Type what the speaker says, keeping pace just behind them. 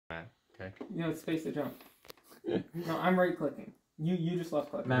Okay. You know, it's space to jump. No, I'm right clicking. You just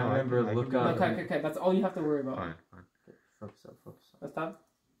left click. Man, remember, look up. Okay. That's all you have to worry about. Fine. Focus up. That's top?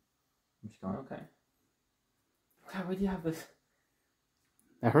 I'm just going. Okay. God, why do you have this?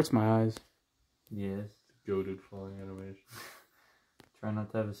 That hurts my eyes. Yes. Goated falling animation. Try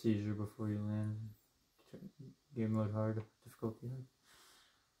not to have a seizure before you land. Game mode hard. Difficulty hard.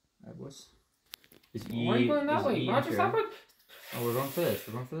 Alright, boys. Is E, Why are you going that way? Roger, enter? stop it! Oh, we're going for this,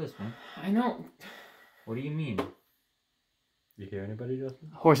 man. I know. What do you mean? You hear anybody, Justin?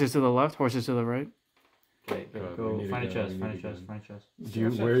 Horses to the left, horses to the right. Okay, go. Find a chest. Find a chest. Do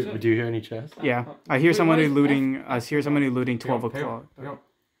you hear any chests? Yeah, I hear somebody looting. I hear somebody looting 12 o'clock. Go.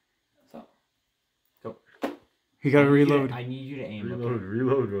 You gotta reload. I need you to aim.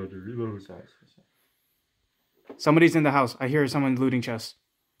 Reload, Roger, reload. Sorry. Somebody's in the house. I hear someone looting chests.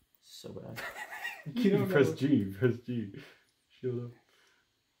 So bad. Press G. Shield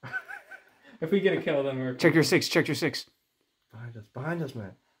up. If we get a kill, then we're... Check your six. Behind us,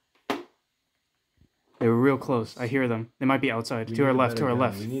 man. They were real close. I hear them. They might be outside. To our left.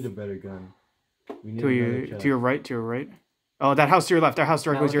 We need a better gun. To your right. Oh, that house to your left. That house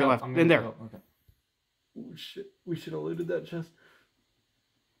directly to your left. In there. Okay. Oh shit! We should have looted that chest.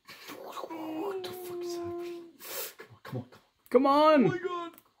 What the fuck is happening? Come on! Oh my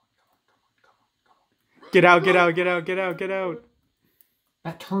god! Get out!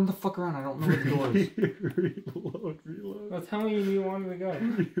 Matt, turn the fuck around. I don't know where the door is. Reload. Well, tell me you wanted to go.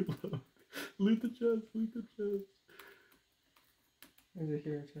 Reload. Loot the chest. Is it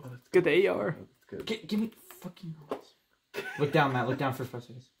here? Get the AR. That's good. Give me the fucking notes. Look down, Matt. Look down for 5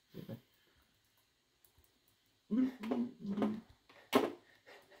 seconds.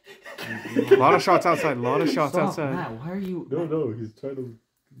 A lot of shots outside. Stop, outside. Matt, why are you... No. He's trying to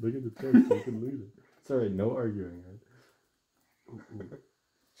look at the chest so he can loot it. It's alright. No arguing. Right?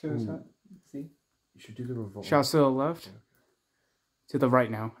 Should have shot. See? You should do the revolver. Shots to the left. Okay. To the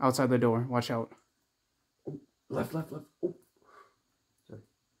right now. Outside the door. Watch out. Oh, left. Oh. Sorry.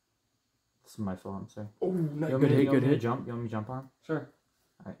 This is my fault. I'm sorry. Oh, nice. You want me Good to hit. jump? You want me to jump on him? Sure.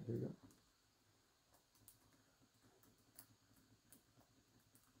 Alright, here we go.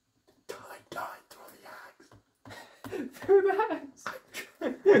 Through the axe.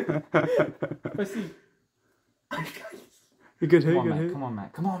 I see. Good Come on, hit. Matt. Come on,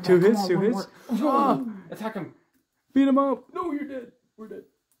 Matt. Come on, Matt. Two Come hits. on, one more. Ah, Attack him. beat him up. No, you're dead. We're dead.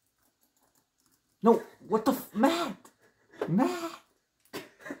 No, what the Matt! Matt!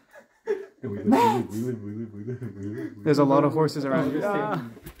 We live. There's a lot of horses around. Just Ah.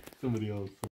 Somebody else.